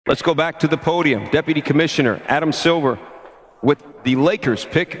Let's go back to the podium. Deputy Commissioner Adam Silver with the Lakers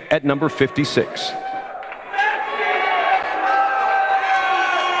pick at number 56.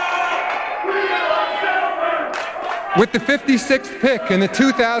 With the 56th pick in the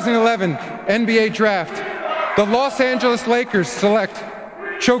 2011 NBA Draft, the Los Angeles Lakers select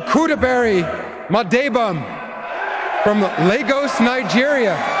Chukwudiebere Maduabum from Lagos,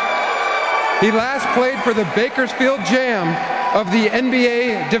 Nigeria. He last played for the Bakersfield Jam of the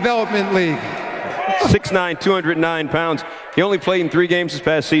NBA Development League. 6'9", 209 pounds. He only played in 3 games this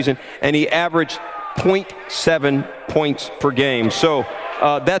past season, and he averaged 0.7 points per game. So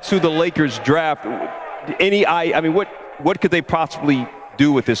that's who the Lakers draft. I mean, what could they possibly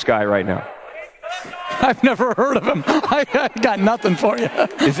do with this guy right now? I've never heard of him. I got nothing for you.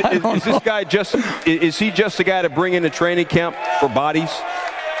 Is this guy is he just a guy to bring into training camp for bodies?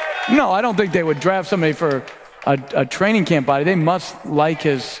 No, I don't think they would draft somebody for a training camp body. They must like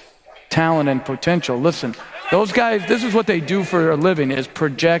his talent and potential. Listen, those guys, this is what they do for a living, is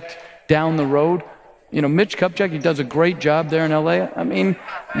project down the road. You know, Mitch Kupchak, he does a great job there in L.A. I mean,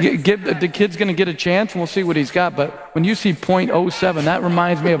 the kid's going to get a chance, and we'll see what he's got. But when you see .07, that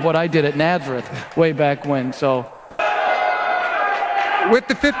reminds me of what I did at Nazareth way back when. So, with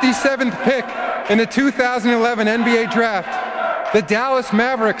the 57th pick in the 2011 NBA Draft, the Dallas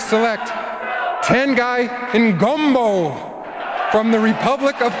Mavericks select Tanguy Ngombo from the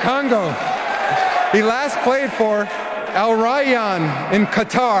Republic of Congo. He last played for Al Rayyan in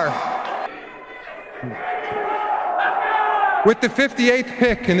Qatar. With the 58th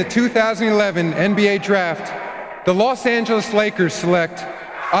pick in the 2011 NBA Draft, the Los Angeles Lakers select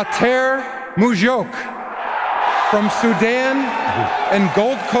Ater Majok from Sudan and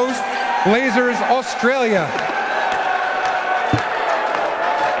Gold Coast Blazers, Australia.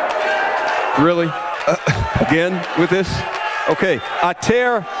 Really? Again with this? Okay,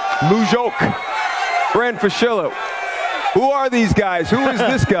 Ater Majok, Fran Fraschilla. Who are these guys? Who is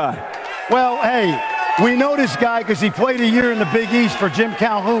this guy? Well, hey, we know this guy because he played a year in the Big East for Jim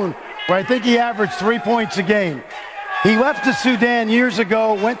Calhoun, where I think he averaged 3 points a game. He left to Sudan years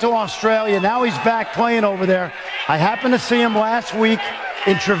ago, went to Australia. Now he's back playing over there. I happened to see him last week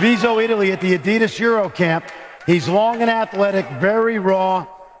in Treviso, Italy at the Adidas Euro Camp. He's long and athletic, very raw.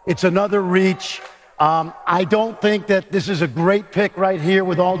 It's another reach. I don't think that this is a great pick right here,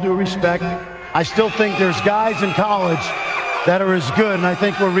 with all due respect. I still think there's guys in college that are as good, and I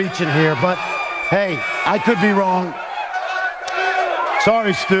think we're reaching here. But, hey, I could be wrong.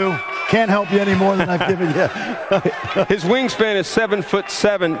 Sorry, Stu. Can't help you any more than I've given you. His wingspan is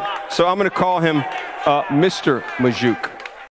 7'7", so I'm going to call him Mr. Majok.